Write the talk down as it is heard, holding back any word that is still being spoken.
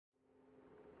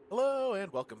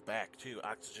And welcome back to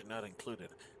Oxygen Not Included.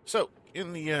 So,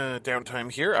 in the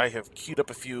downtime here, I have queued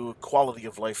up a few quality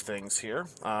of life things here.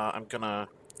 I'm gonna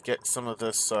get some of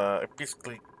this,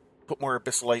 basically put more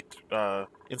abyssalite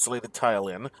insulated tile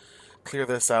in, clear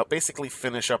this out, basically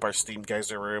finish up our steam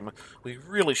geyser room. We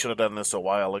really should have done this a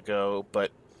while ago,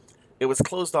 but it was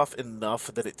closed off enough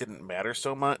that it didn't matter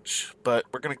so much, but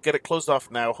we're going to get it closed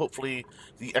off now. Hopefully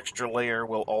the extra layer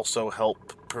will also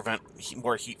help prevent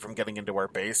more heat from getting into our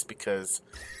base, because,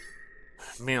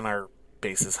 man, our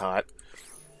base is hot.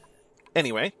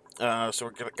 Anyway, so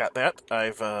got that.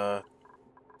 I've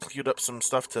queued up some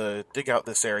stuff to dig out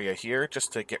this area here,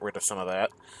 just to get rid of some of that.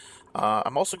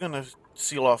 I'm also going to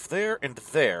seal off there and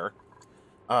there,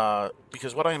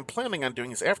 because what I am planning on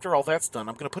doing is, after all that's done,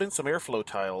 I'm going to put in some airflow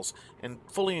tiles and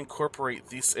fully incorporate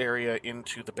this area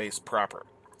into the base proper.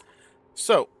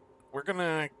 So, we're going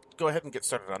to go ahead and get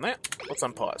started on that. Let's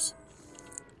unpause.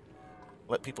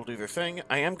 Let people do their thing.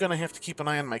 I am going to have to keep an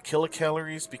eye on my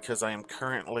kilocalories because I am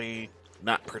currently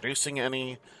not producing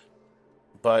any,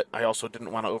 but I also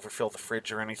didn't want to overfill the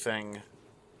fridge or anything.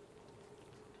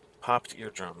 Popped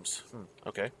eardrums.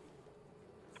 Okay.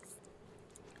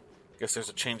 Guess there's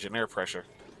a change in air pressure.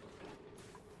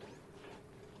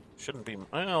 Shouldn't be...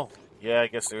 Well, yeah, I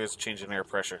guess there is a change in air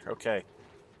pressure. Okay.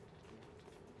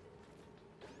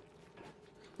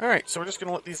 Alright, so we're just going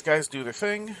to let these guys do their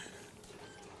thing.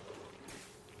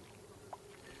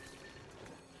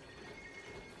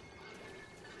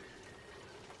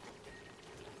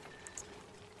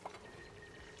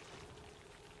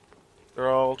 They're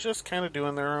all just kind of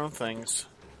doing their own things.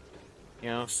 You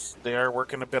know, they are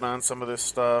working a bit on some of this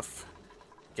stuff,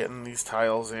 getting these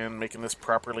tiles in, making this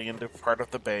properly into part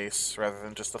of the base, rather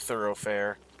than just a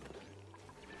thoroughfare.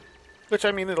 Which,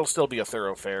 I mean, it'll still be a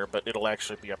thoroughfare, but it'll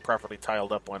actually be a properly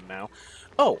tiled up one now.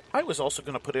 Oh, I was also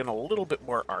going to put in a little bit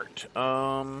more art.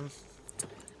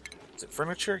 Is it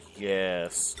furniture?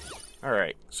 Yes.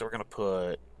 Alright, so we're going to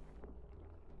put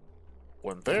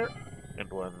one there,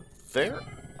 and one there.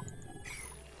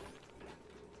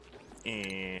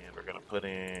 And we're going to put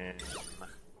in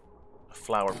a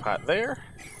flower pot there.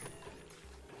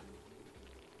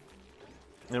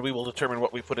 And we will determine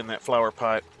what we put in that flower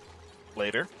pot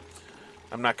later.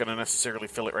 I'm not going to necessarily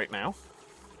fill it right now.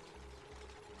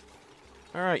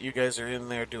 Alright, you guys are in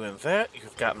there doing that.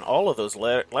 You've gotten all of those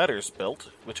ladders built,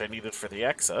 which I needed for the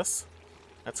access.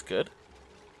 That's good.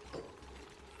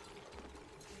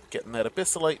 Getting that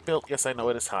abyssalite built. Yes, I know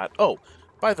it is hot. Oh,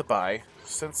 by the by,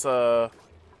 since I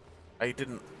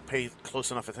didn't pay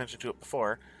close enough attention to it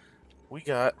before, we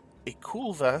got a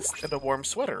cool vest and a warm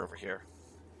sweater over here.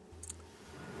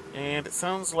 And it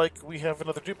sounds like we have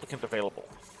another duplicant available.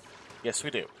 Yes,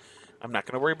 we do. I'm not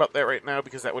going to worry about that right now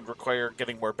because that would require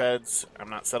getting more beds. I'm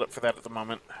not set up for that at the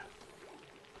moment.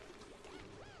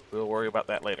 We'll worry about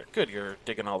that later. Good, you're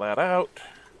digging all that out.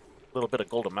 A little bit of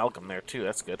gold amalgam there, too.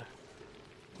 That's good.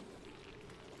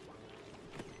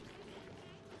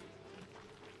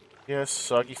 Yes,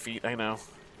 soggy feet, I know.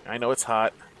 I know it's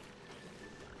hot.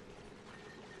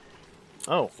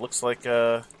 Oh, looks like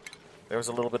there was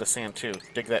a little bit of sand, too.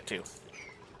 Dig that, too.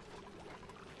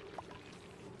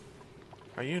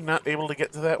 Are you not able to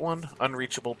get to that one?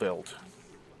 Unreachable build.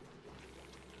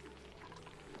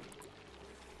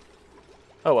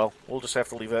 Oh well, we'll just have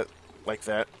to leave that like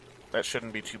that. That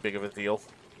shouldn't be too big of a deal.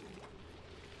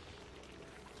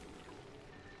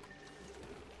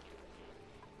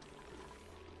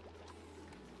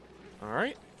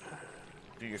 Alright.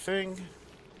 Do your thing.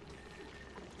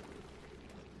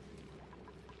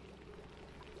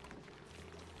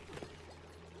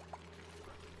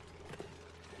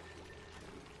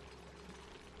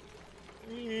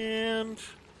 And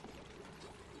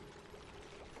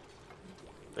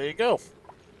there you go.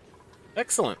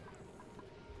 Excellent.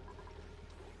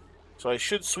 So I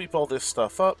should sweep all this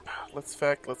stuff up. Let's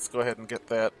go ahead and get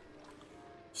that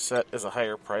set as a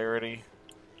higher priority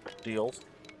deal.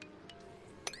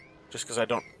 Just because I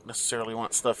don't necessarily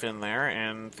want stuff in there,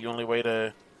 and the only way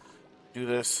to do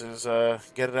this is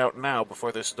get it out now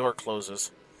before this door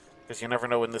closes. Because you never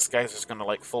know when this geyser's going to,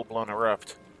 like, full-blown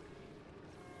erupt.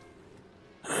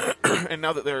 And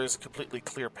now that there is a completely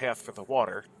clear path for the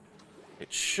water,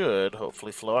 it should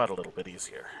hopefully flow out a little bit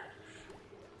easier.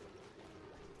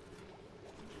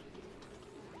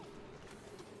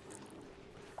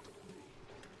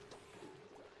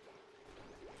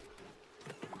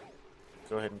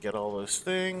 Go ahead and get all those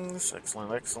things.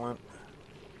 Excellent, excellent.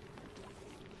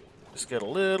 Just get a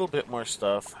little bit more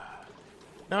stuff.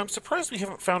 Now, I'm surprised we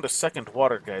haven't found a second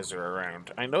water geyser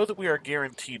around. I know that we are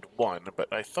guaranteed one,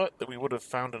 but I thought that we would have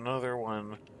found another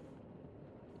one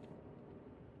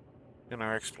in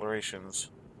our explorations.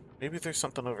 Maybe there's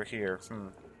something over here.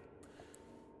 'Cause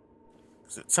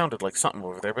it sounded like something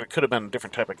over there, but it could have been a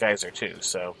different type of geyser, too,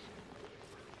 so...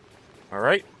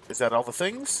 Alright, is that all the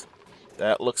things?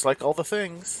 That looks like all the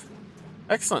things.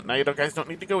 Excellent, now you guys don't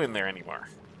need to go in there anymore.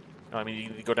 No, I mean, you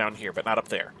need to go down here, but not up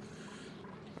there.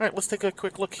 Alright, let's take a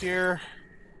quick look here.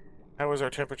 How is our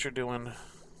temperature doing?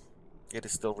 It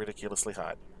is still ridiculously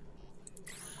hot.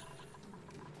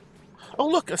 Oh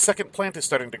look, a second plant is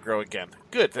starting to grow again.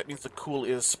 Good, that means the cool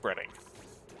is spreading.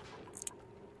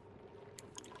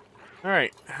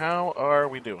 Alright, how are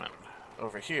we doing?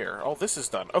 Over here. Oh, this is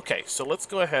done. Okay, so let's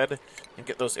go ahead and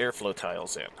get those airflow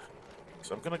tiles in.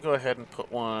 So I'm going to go ahead and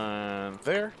put one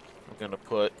there. I'm going to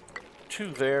put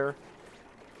 2 there.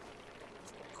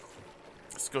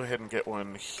 Let's go ahead and get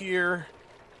one here.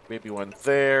 Maybe one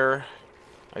there.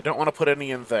 I don't want to put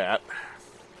any in that.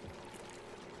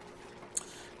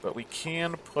 But we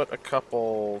can put a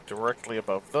couple directly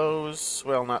above those.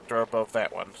 Well, not above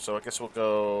that one. So I guess we'll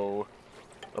go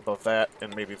above that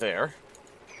and maybe there.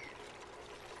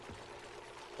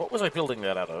 What was I building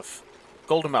that out of?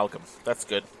 Gold amalgam. That's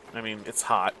good. I mean, it's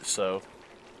hot, so...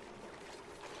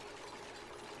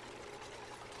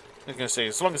 I was going to say,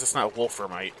 as long as it's not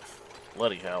wolframite.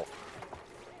 Bloody hell.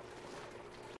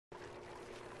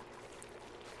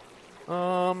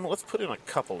 Let's put in a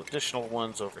couple additional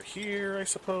ones over here, I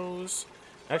suppose.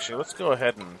 Actually, let's go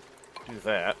ahead and do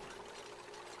that.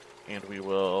 And we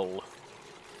will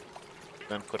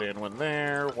then put in one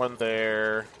there, one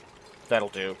there. That'll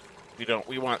do.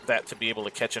 We want that to be able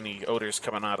to catch any odors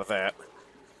coming out of that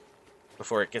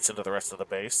before it gets into the rest of the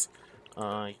base.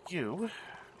 You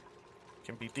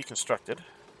can be deconstructed.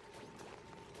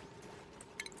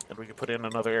 And we can put in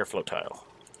another airflow tile.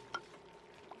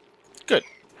 Good.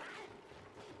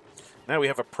 Now we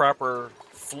have a proper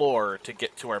floor to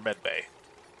get to our med bay.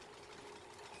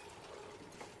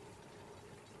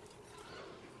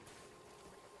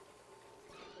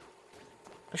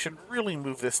 I should really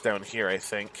move this down here, I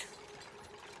think.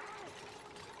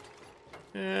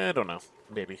 I don't know.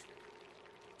 Maybe.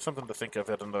 Something to think of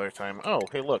at another time. Oh,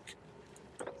 hey, look.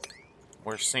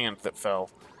 More sand that fell.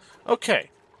 Okay.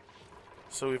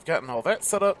 So we've gotten all that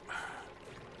set up.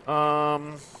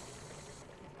 I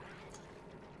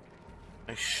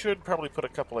should probably put a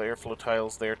couple of airflow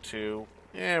tiles there, too.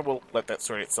 Yeah, we'll let that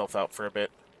sort itself out for a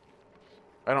bit.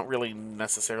 I don't really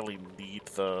necessarily need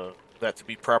that to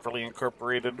be properly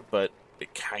incorporated, but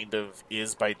it kind of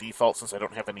is by default since I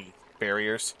don't have any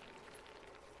barriers.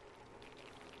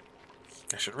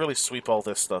 I should really sweep all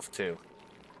this stuff, too.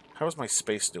 How's my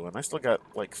space doing? I still got,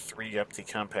 like, 3 empty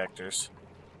compactors.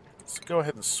 Let's go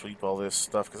ahead and sweep all this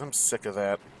stuff, because I'm sick of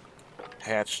that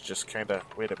hatch just kind of...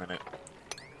 Wait a minute.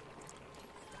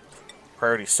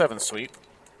 Priority 7 sweep.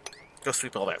 Go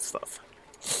sweep all that stuff.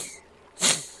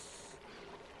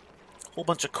 Whole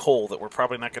bunch of coal that we're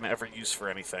probably not going to ever use for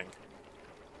anything.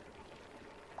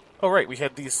 Oh, right, we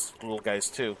had these little guys,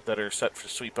 too, that are set for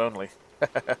sweep only.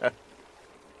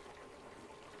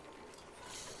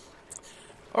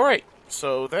 Alright,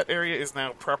 so that area is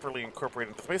now properly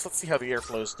incorporated into the base. Let's see how the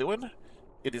airflow is doing.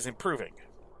 It is improving.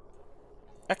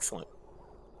 Excellent.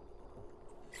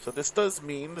 So this does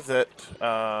mean that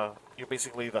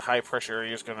basically the high pressure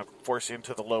area is going to force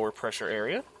into the lower pressure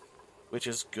area, which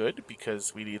is good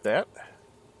because we need that.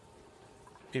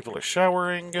 People are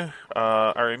showering.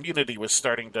 Our immunity was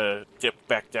starting to dip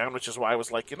back down, which is why I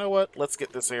was like, you know what? Let's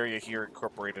get this area here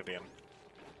incorporated in.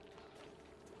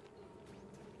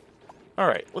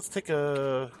 Alright, let's take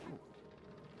a...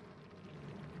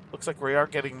 Looks like we are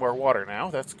getting more water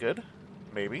now. That's good.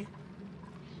 Maybe.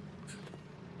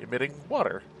 Emitting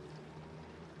water.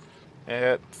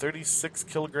 At 36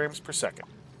 kilograms per second.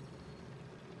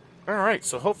 Alright,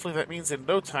 so hopefully that means in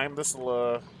no time this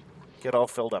will get all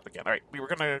filled up again. Alright, we were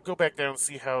going to go back down and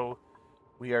see how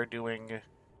we are doing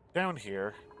down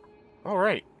here.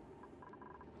 Alright.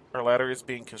 Our ladder is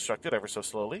being constructed ever so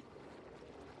slowly.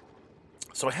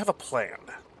 So I have a plan.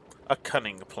 A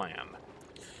cunning plan.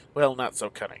 Well, not so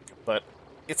cunning, but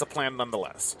it's a plan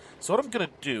nonetheless. So what I'm going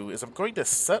to do is I'm going to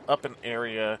set up an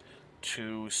area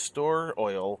to store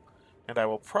oil, and I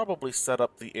will probably set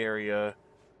up the area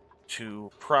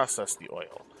to process the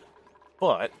oil.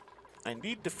 But I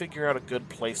need to figure out a good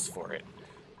place for it,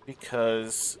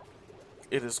 because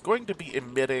it is going to be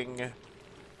emitting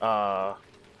the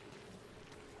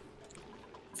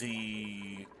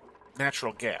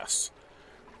natural gas.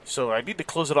 So I need to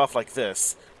close it off like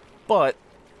this, but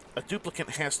a duplicate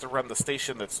has to run the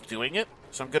station that's doing it,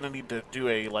 so I'm going to need to do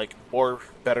a, more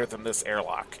better than this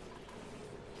airlock,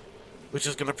 which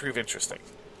is going to prove interesting.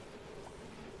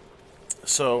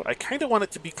 So I kind of want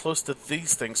it to be close to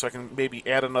these things so I can maybe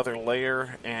add another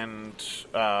layer and,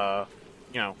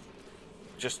 you know,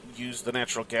 just use the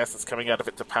natural gas that's coming out of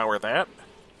it to power that.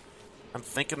 I'm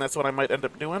thinking that's what I might end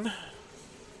up doing.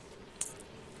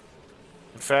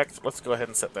 In fact, let's go ahead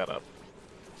and set that up.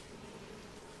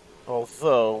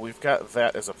 Although, we've got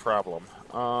that as a problem.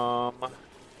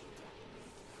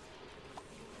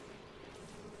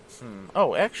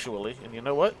 Oh, actually, and you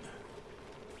know what?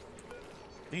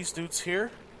 These dudes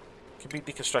here can be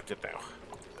deconstructed now.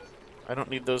 I don't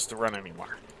need those to run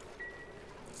anymore.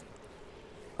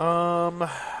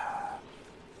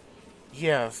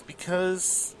 Yeah,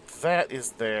 because that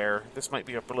is there, this might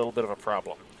be a little bit of a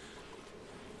problem.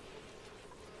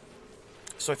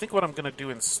 So I think what I'm going to do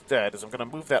instead is I'm going to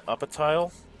move that up a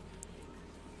tile.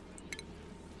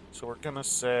 So we're going to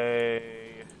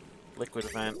say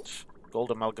liquid vent, gold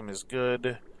amalgam is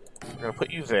good. We're going to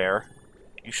put you there.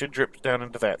 You should drip down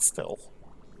into that still.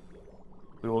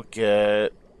 We will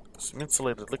get some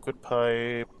insulated liquid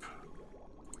pipe.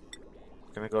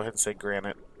 I'm going to go ahead and say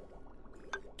granite.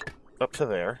 Up to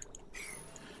there.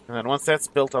 And then once that's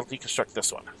built, I'll deconstruct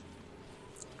this one.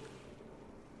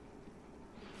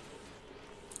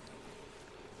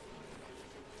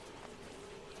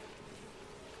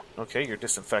 Okay, you're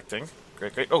disinfecting.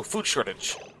 Great, great. Oh, food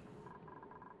shortage.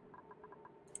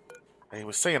 I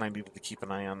was saying I needed to keep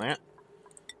an eye on that.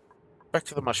 Back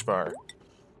to the mush bar.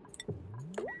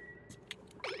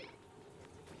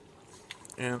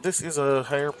 And this is a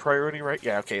higher priority, right?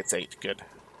 Yeah, okay, it's 8. Good.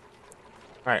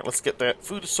 Alright, let's get that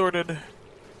food sorted.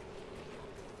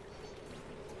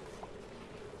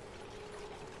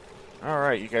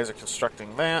 Alright, you guys are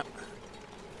constructing that.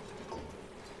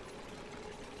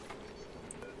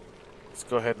 Let's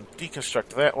go ahead and deconstruct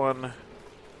that one.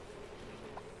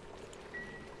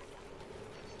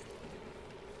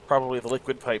 Probably the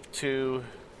liquid pipe too.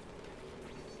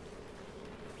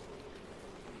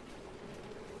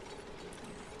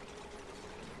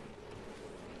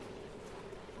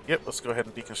 Yep, let's go ahead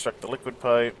and deconstruct the liquid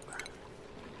pipe.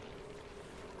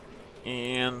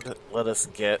 And let us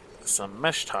get some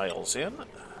mesh tiles in.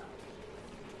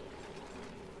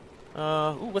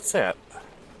 Ooh, what's that?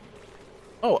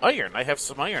 Oh, iron. I have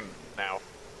some iron now.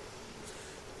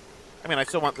 I mean, I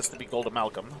still want this to be gold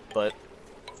amalgam, but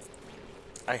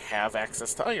I have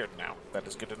access to iron now. That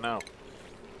is good to know.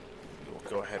 We'll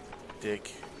go ahead and dig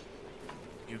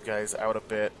you guys out a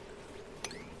bit.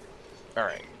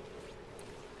 Alright.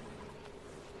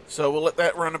 So we'll let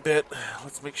that run a bit.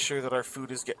 Let's make sure that our food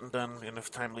is getting done in a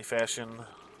timely fashion.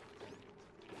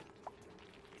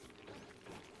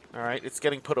 Alright, it's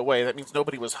getting put away. That means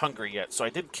nobody was hungry yet, so I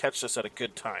did catch this at a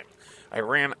good time. I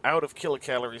ran out of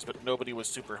kilocalories, but nobody was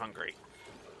super hungry.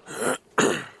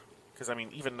 Because, I mean,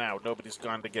 even now, nobody's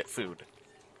gone to get food.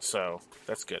 So,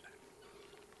 that's good.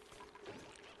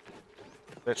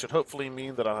 That should hopefully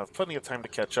mean that I'll have plenty of time to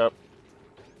catch up.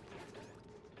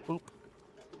 Boop.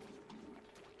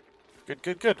 Good,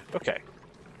 good, good. Okay.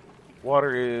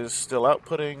 Water is still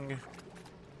outputting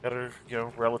at a,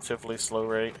 relatively slow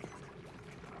rate.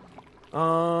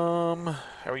 How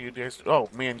are you guys? Oh,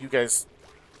 man, you guys...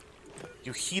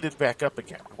 You heated back up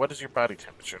again. What is your body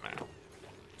temperature now?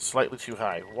 Slightly too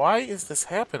high. Why is this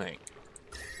happening?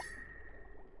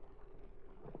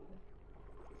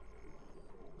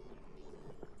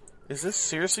 Is this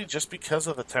seriously just because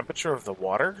of the temperature of the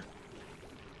water?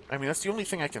 I mean, that's the only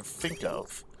thing I can think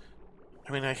of.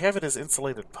 I mean, I have it as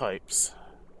insulated pipes.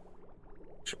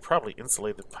 Should probably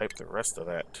insulated pipe the rest of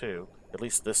that, too. At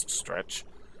least this stretch.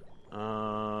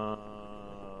 Plumbing.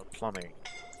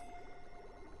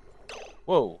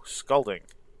 Whoa, scalding.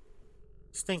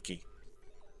 Stinky.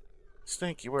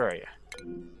 Stinky, where are you?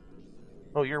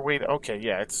 Oh, you're way... Okay,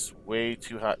 yeah, it's way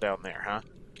too hot down there, huh?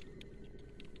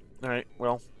 Alright,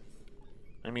 well...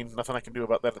 I mean, nothing I can do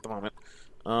about that at the moment.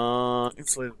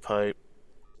 Insulated pipe.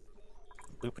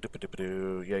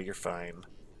 Boop-a-doop-a-doop-a-doo. Yeah, you're fine.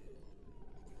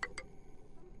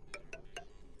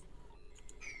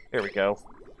 There we go.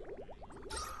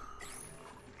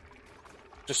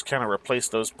 Just kind of replace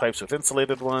those pipes with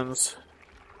insulated ones.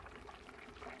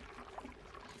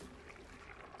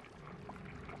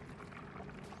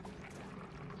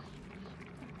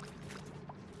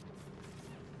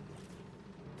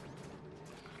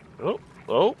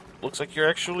 Oh, looks like you're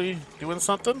actually doing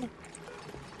something.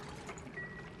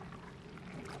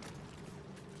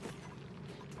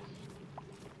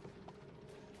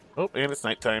 Oh, and it's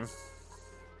nighttime.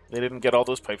 They didn't get all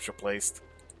those pipes replaced.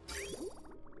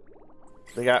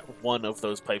 They got one of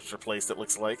those pipes replaced, it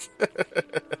looks like.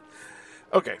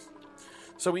 Okay.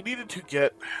 So we needed to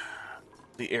get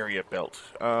the area built.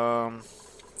 They are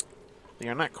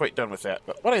not quite done with that,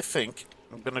 but what I think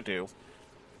I'm going to do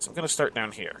is I'm going to start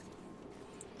down here.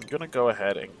 I'm going to go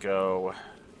ahead and go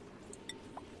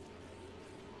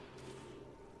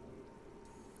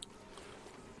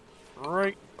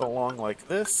right along like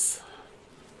this.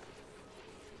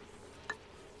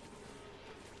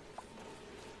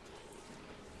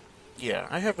 Yeah,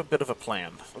 I have a bit of a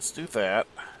plan. Let's do that.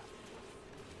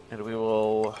 And we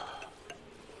will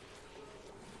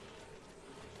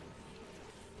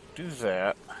do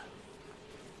that.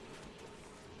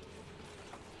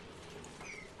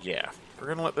 Yeah, we're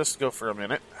going to let this go for a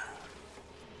minute.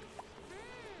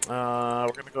 We're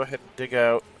going to go ahead and dig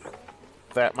out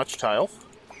that much tile.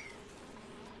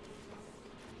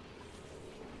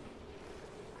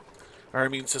 Our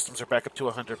immune systems are back up to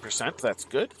 100%. That's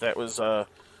good. That was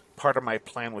part of my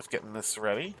plan with getting this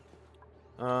ready.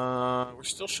 We're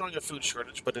still showing a food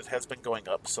shortage, but it has been going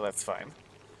up, so that's fine.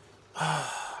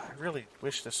 I really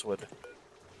wish this would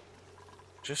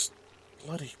just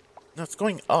bloody... No, it's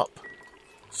going up.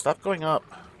 Stop going up.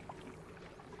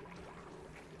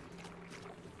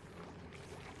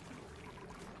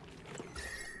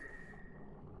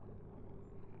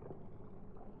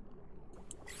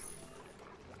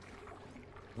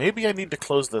 Maybe I need to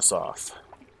close this off.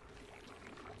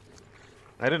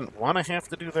 I didn't want to have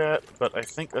to do that, but I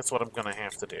think that's what I'm going to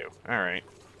have to do. Alright.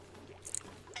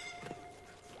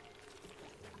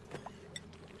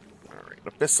 Alright,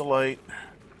 Abyssalite.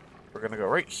 We're going to go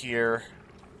right here.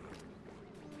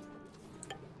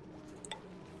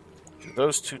 Do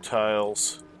those two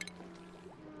tiles.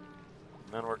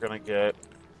 And then we're going to get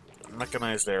a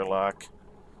mechanized airlock.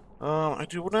 I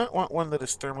do not want one that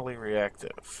is thermally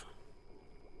reactive.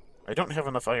 I don't have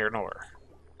enough iron ore.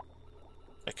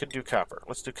 I could do copper.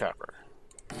 Let's do copper.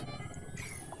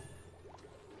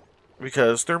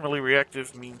 Because thermally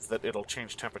reactive means that it'll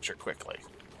change temperature quickly.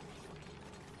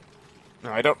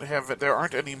 Now, I don't have it. There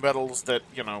aren't any metals that,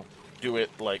 you know, do it,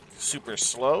 like, super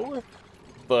slow,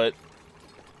 but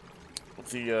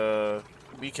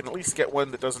we can at least get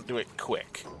one that doesn't do it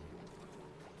quick.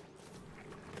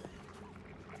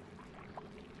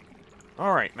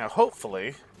 Alright, now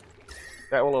hopefully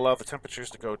that will allow the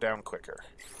temperatures to go down quicker.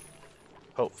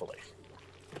 Hopefully.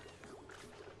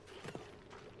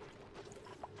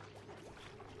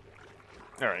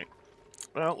 Alright.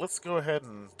 Well, let's go ahead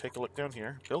and take a look down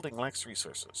here. Building lacks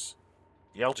resources.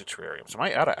 The algae terrariums. Am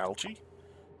I out of algae?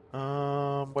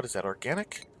 What is that,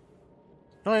 organic?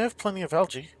 No, I have plenty of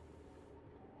algae.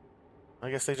 I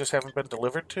guess they just haven't been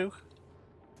delivered to?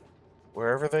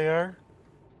 Wherever they are?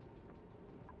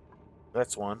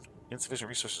 That's one. Insufficient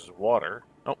resources of water.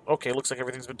 Oh, okay, looks like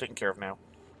everything's been taken care of now.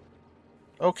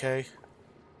 Okay.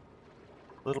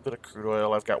 A little bit of crude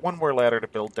oil. I've got one more ladder to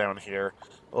build down here.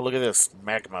 Oh, look at this.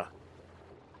 Magma.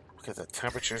 Look at the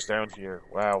temperatures down here.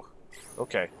 Wow.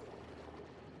 Okay.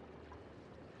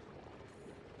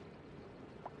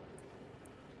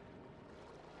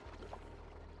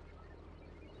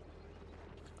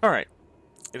 Alright.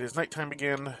 It is nighttime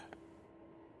again.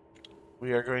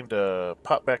 We are going to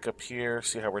pop back up here,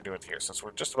 see how we're doing here, since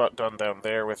we're just about done down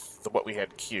there with what we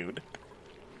had queued.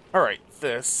 Alright,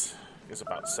 this is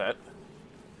about set.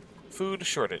 Food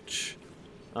shortage.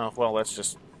 Oh, well, that's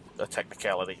just a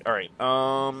technicality. Alright,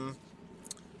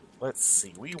 let's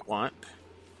see. We want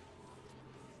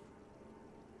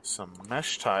some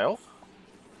mesh tile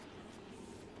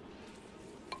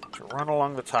to run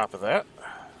along the top of that.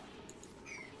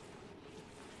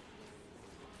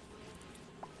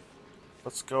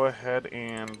 Let's go ahead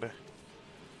and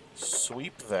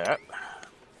sweep that.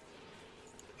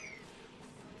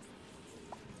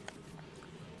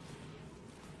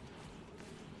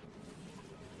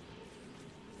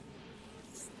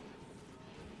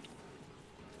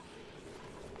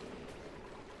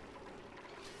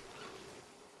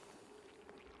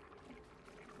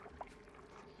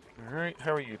 Alright,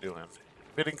 how are you doing?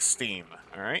 Emitting steam,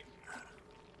 alright?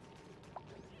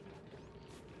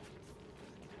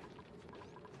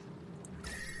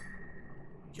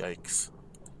 Yikes.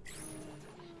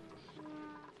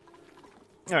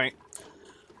 Alright.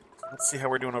 Let's see how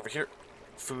we're doing over here.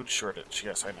 Food shortage.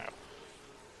 Yes, I know.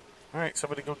 Alright,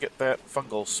 somebody go get that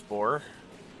fungal spore.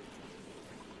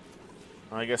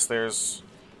 I guess was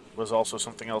also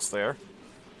something else there.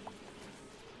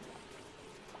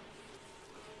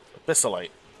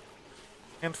 Abyssalite.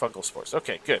 And fungal spores.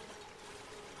 Okay, good.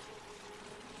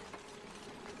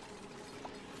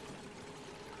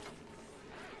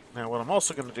 Now, what I'm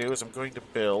also going to do is I'm going to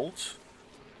build...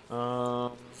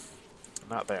 not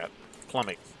that.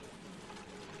 Plumbing.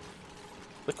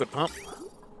 Liquid pump.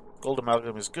 Gold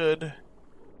amalgam is good.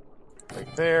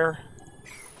 Right there.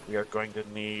 We are going to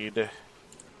need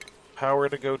power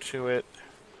to go to it.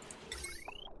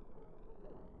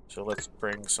 So let's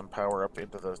bring some power up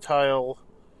into the tile.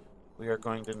 We are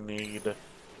going to need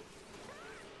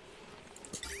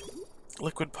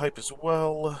liquid pipe as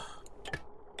well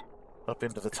up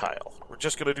into the tile. We're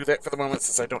just going to do that for the moment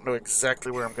since I don't know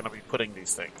exactly where I'm going to be putting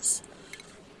these things.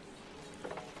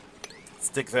 Let's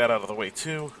dig that out of the way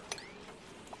too.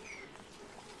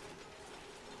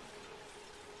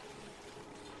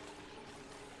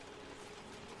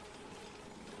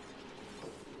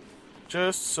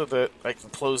 Just so that I can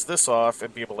close this off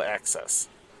and be able to access.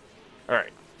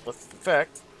 Alright, let's, in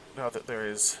fact, now that there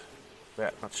is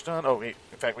that much done... Oh, wait,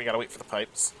 in fact, we gotta wait for the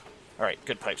pipes. Alright,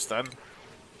 good pipes done.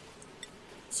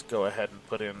 Let's go ahead and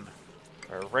put in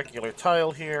our regular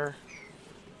tile here.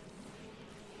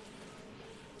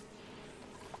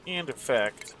 And, in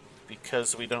fact,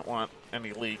 because we don't want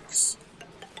any leaks,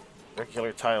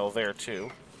 regular tile there,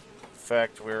 too. In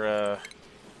fact, we're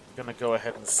gonna go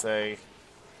ahead and say...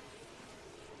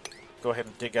 Go ahead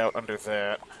and dig out under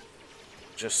that,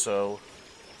 just so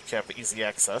you have easy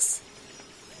access.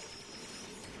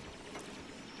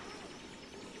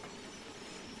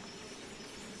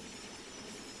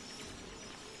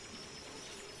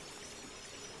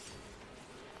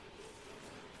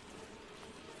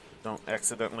 Don't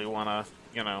accidentally want to,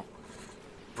 you know,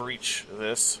 breach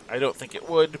this. I don't think it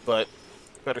would, but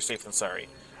better safe than sorry.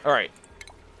 Alright,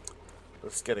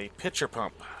 let's get a pitcher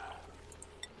pump.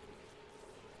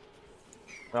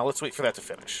 Well, let's wait for that to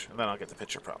finish, and then I'll get the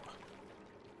pitcher pump.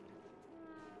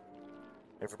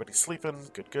 Everybody's sleeping.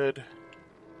 Good, good.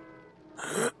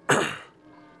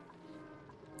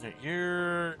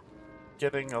 You're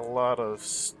getting a lot of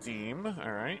steam.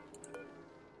 Alright.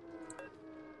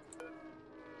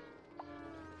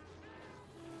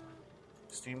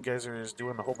 Steam geyser is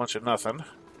doing a whole bunch of nothing.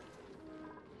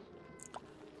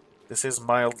 This is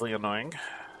mildly annoying.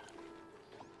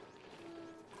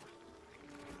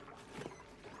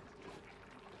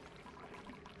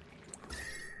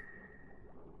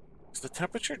 Is the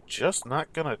temperature just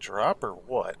not gonna drop, or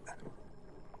what?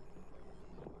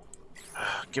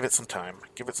 Give it some time.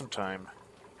 Give it some time.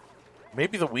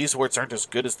 Maybe the Wheezeworts aren't as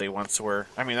good as they once were.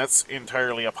 I mean, that's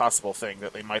entirely a possible thing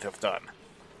that they might have done.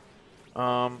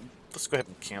 Let's go ahead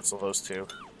and cancel those two.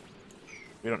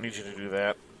 We don't need you to do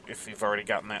that if you've already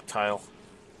gotten that tile.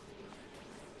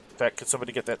 In fact, could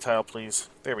somebody get that tile, please?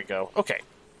 There we go. Okay.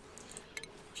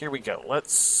 Here we go.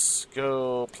 Let's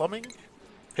go plumbing.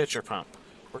 Pitcher pump.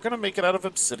 We're going to make it out of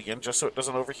obsidian just so it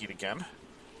doesn't overheat again.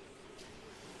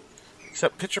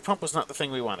 Except pitcher pump was not the thing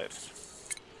we wanted.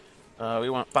 We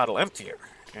want bottle emptier.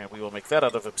 And we will make that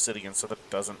out of obsidian so that it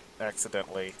doesn't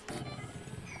accidentally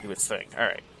do its thing.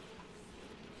 Alright.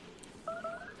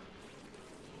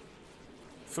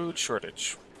 Food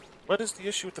shortage. What is the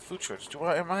issue with the food shortage?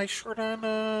 Am I short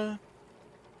on,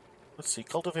 let's see,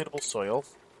 cultivatable soil.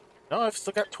 No, I've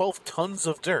still got 12 tons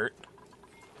of dirt.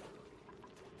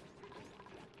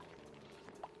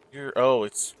 Oh,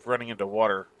 it's running into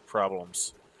water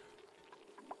problems.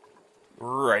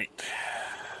 Right.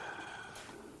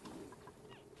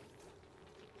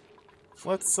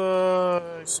 Let's,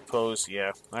 I suppose,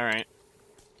 yeah. Alright.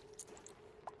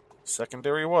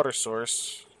 Secondary water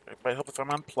source. It might help if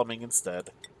I'm on plumbing instead.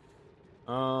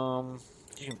 You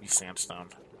can be sandstone.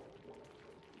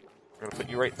 We're gonna put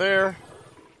you right there.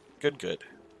 Good, good.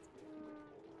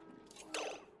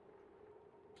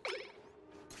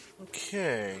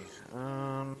 Okay,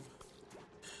 how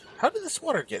did this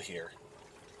water get here?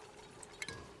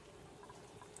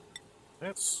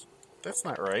 That's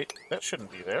not right. That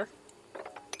shouldn't be there.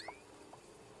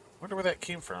 Wonder where that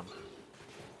came from.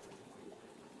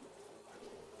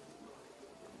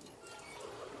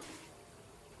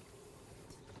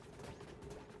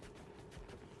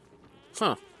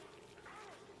 Huh.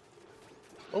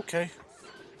 Okay.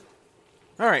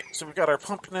 Alright, so we've got our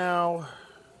pump now.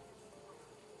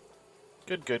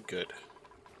 Good, good, good.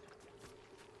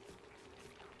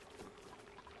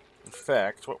 In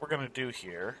fact, what we're going to do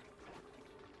here...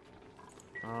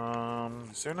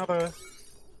 is there another...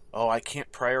 Oh, I can't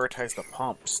prioritize the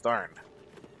pumps. Darn.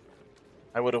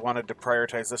 I would have wanted to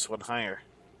prioritize this one higher.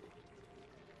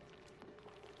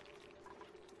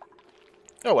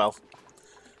 Oh well.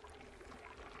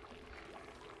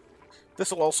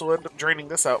 This will also end up draining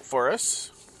this out for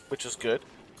us, which is good.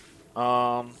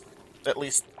 At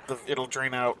least it'll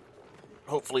drain out,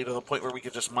 hopefully, to the point where we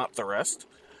can just mop the rest.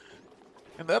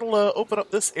 And that'll open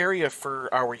up this area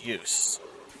for our use.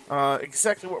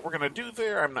 Exactly what we're going to do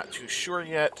there, I'm not too sure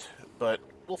yet, but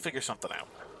we'll figure something out.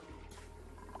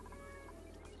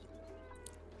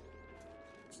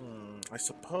 I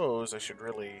suppose I should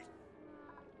really...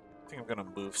 I think I'm going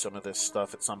to move some of this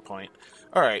stuff at some point.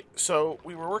 Alright, so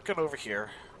we were working over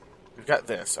here. we've got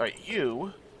this. All right,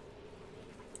 you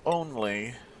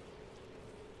only...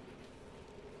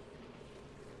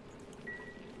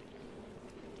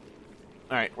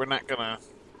 All right, we're not gonna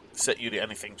set you to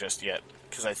anything just yet,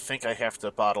 because I think I have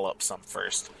to bottle up some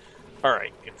first. All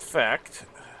right, in fact,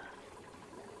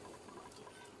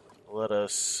 let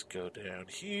us go down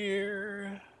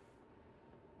here,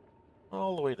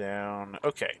 all the way down.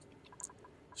 Okay,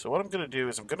 so what I'm gonna do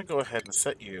is I'm gonna go ahead and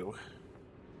set you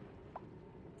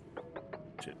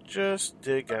to just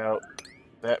dig out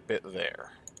that bit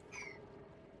there.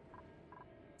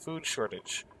 Food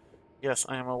shortage. Yes,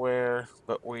 I am aware,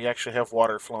 but we actually have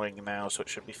water flowing now, so it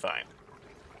should be fine.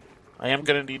 I am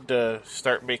going to need to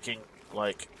start making,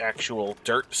 like, actual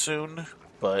dirt soon,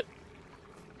 but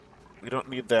we don't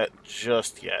need that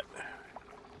just yet.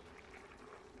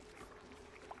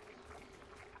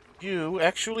 You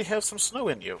actually have some snow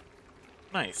in you.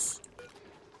 Nice.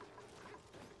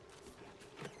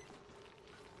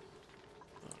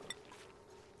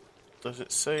 Does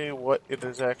it say what it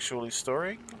is actually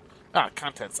storing? Ah,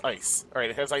 contents, ice.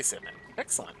 Alright, it has ice in it.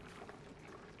 Excellent.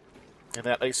 And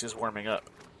that ice is warming up.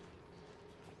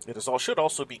 It should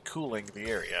also be cooling the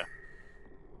area.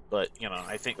 But, you know,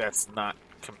 I think that's not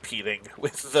competing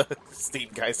with the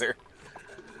steam geyser.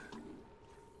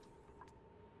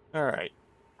 Alright.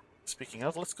 Speaking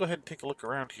of, let's go ahead and take a look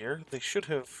around here. They should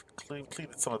have cleaned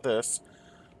some of this.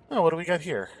 Oh, what do we got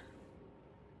here?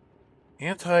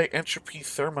 Anti-entropy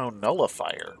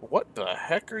thermonullifier. What the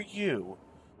heck are you?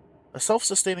 A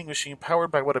self-sustaining machine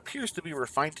powered by what appears to be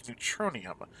refined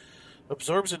neutronium.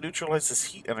 Absorbs and neutralizes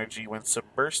heat energy when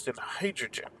submersed in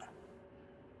hydrogen.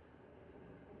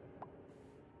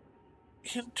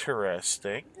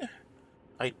 Interesting.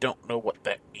 I don't know what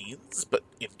that means, but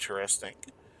interesting.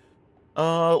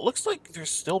 Looks like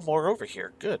there's still more over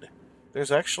here. Good.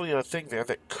 There's actually a thing there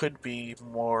that could be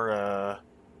more,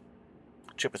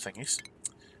 chippa thingies.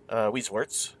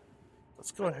 Weezwarts.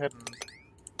 Let's go ahead and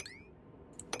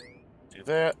do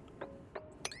that.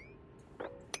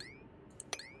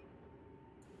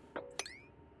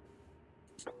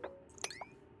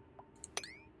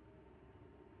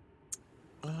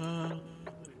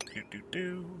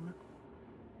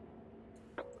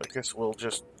 I guess we'll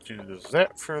just do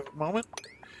that for the moment,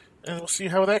 and we'll see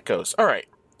how that goes. Alright.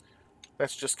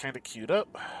 That's just kind of queued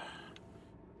up.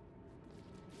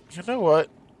 You know what?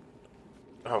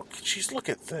 Oh, jeez, look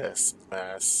at this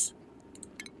mess.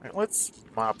 Alright, let's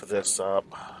mop this up.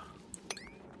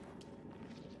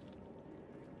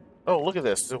 Oh, look at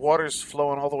this. The water's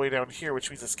flowing all the way down here, which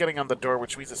means it's getting on the door,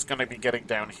 which means it's going to be getting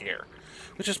down here.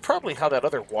 Which is probably how that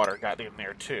other water got in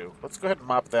there, too. Let's go ahead and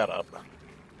mop that up.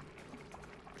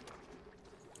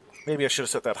 Maybe I should have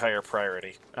set that higher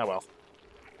priority. Oh, well.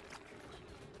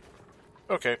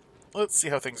 Okay, let's see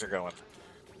how things are going.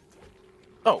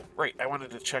 Oh, right, I wanted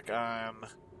to check on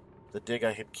the dig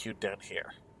I had queued down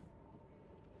here.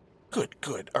 Good,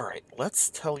 good. Alright, let's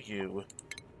tell you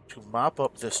to mop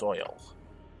up this oil.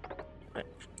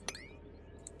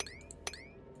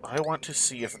 I want to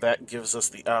see if that gives us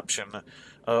the option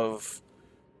of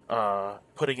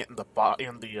putting it in the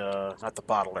not the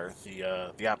bottler,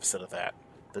 the opposite of that,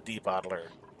 the debottler.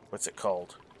 What's it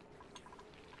called?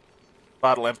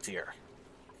 Bottle emptier.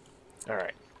 All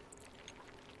right.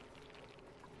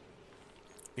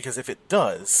 Because if it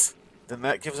does, then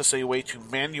that gives us a way to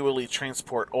manually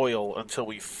transport oil until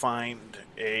we find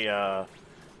a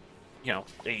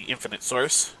infinite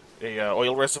source, a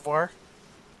oil reservoir.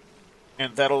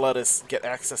 And that'll let us get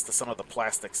access to some of the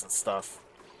plastics and stuff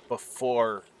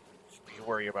before you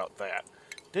worry about that.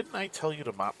 Didn't I tell you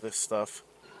to mop this stuff?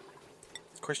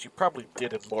 Of course, you probably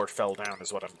did and more fell down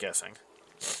is what I'm guessing.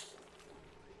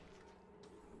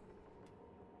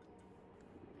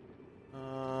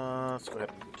 Let's go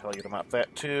ahead and tell you to mop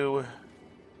that too.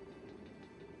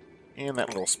 And that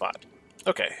little spot.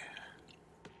 Okay.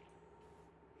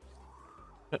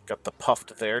 Got the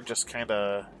puffed there, just kind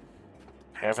of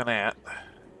having at.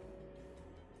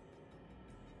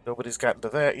 Nobody's gotten to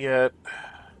that yet.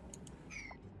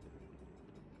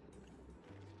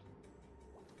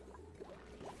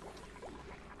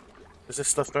 Has this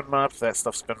stuff been mopped? That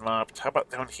stuff's been mopped. How about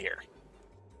down here?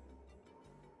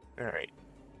 Alright.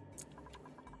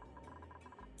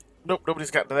 Nope, nobody's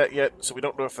gotten to that yet, so we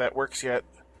don't know if that works yet.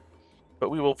 But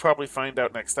we will probably find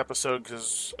out next episode,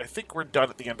 because I think we're done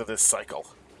at the end of this cycle.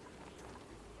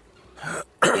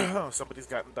 Somebody's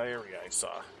gotten diarrhea, I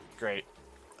saw. Great.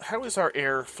 How is our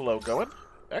air flow going?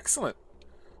 Excellent.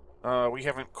 We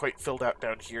haven't quite filled out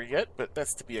down here yet, but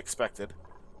that's to be expected.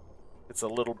 It's a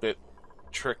little bit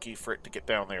tricky for it to get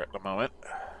down there at the moment.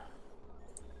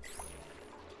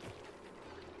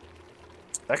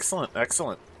 Excellent,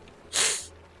 excellent.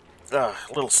 A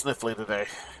little sniffly today.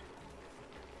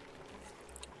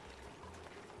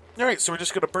 Alright, so we're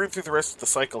just going to burn through the rest of the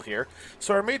cycle here.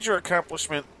 So our major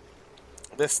accomplishment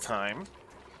this time,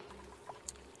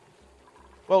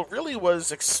 well, really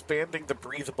was expanding the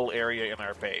breathable area in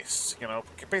our base. You know,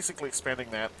 basically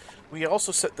expanding that. We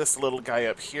also set this little guy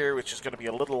up here, which is going to be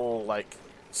a little, like,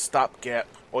 stopgap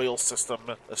oil system,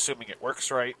 assuming it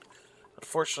works right.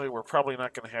 Unfortunately, we're probably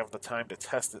not going to have the time to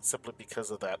test it simply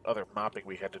because of that other mopping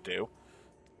we had to do.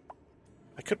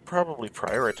 I could probably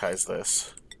prioritize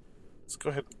this. Let's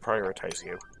go ahead and prioritize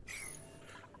you.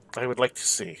 I would like to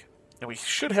see. And we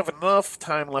should have enough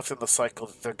time left in the cycle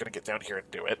that they're going to get down here and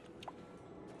do it.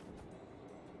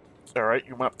 Alright,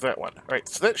 you mopped that one. Alright,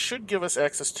 so that should give us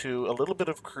access to a little bit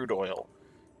of crude oil.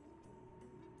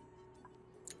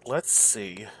 Let's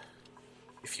see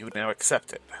if you now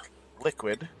accept it.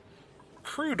 Liquid.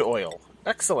 Crude oil.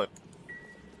 Excellent.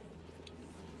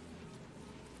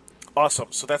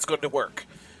 Awesome, so that's going to work.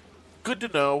 Good to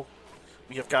know.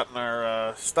 We have gotten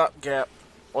our stopgap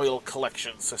oil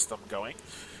collection system going.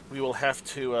 We will have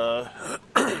to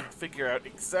figure out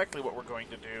exactly what we're going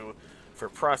to do for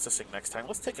processing next time.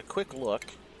 Let's take a quick look.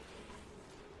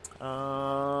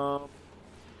 Where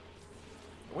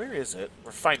is it?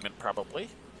 Refinement, probably.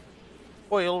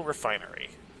 Oil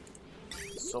refinery.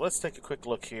 So let's take a quick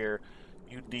look here.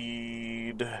 You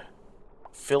need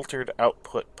filtered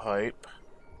output pipe.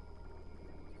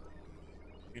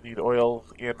 You need oil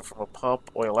in from a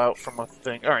pump, oil out from a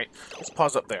thing. Alright, let's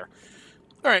pause up there.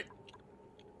 Alright,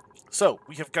 so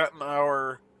we have gotten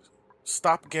our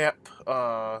stopgap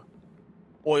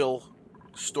oil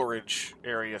storage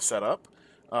area set up.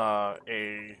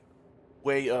 A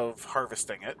way of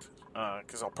harvesting it,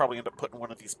 because I'll probably end up putting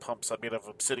one of these pumps I made of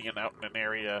obsidian out in an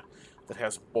area that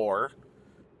has bore.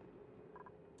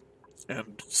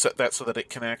 And set that so that it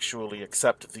can actually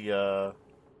accept the,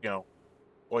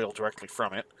 oil directly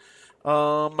from it.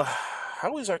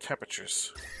 How is our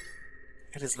temperatures?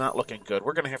 It is not looking good.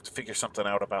 We're going to have to figure something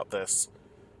out about this.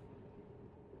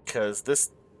 Because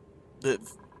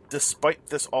despite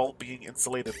this all being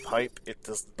insulated pipe, it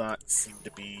does not seem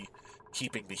to be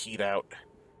keeping the heat out.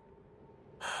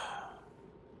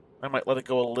 I might let it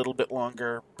go a little bit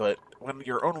longer, but when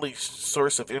your only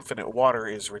source of infinite water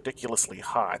is ridiculously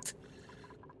hot,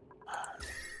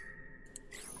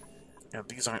 and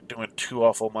these aren't doing too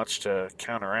awful much to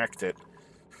counteract it,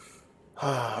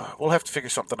 we'll have to figure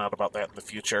something out about that in the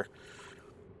future.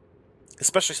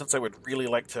 Especially since I would really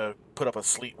like to put up a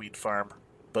sleetweed farm,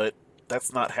 but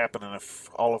that's not happening if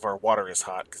all of our water is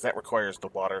hot, because that requires the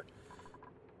water.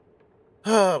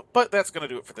 But that's going to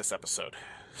do it for this episode.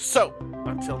 So,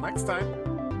 until next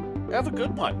time, have a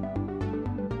good one.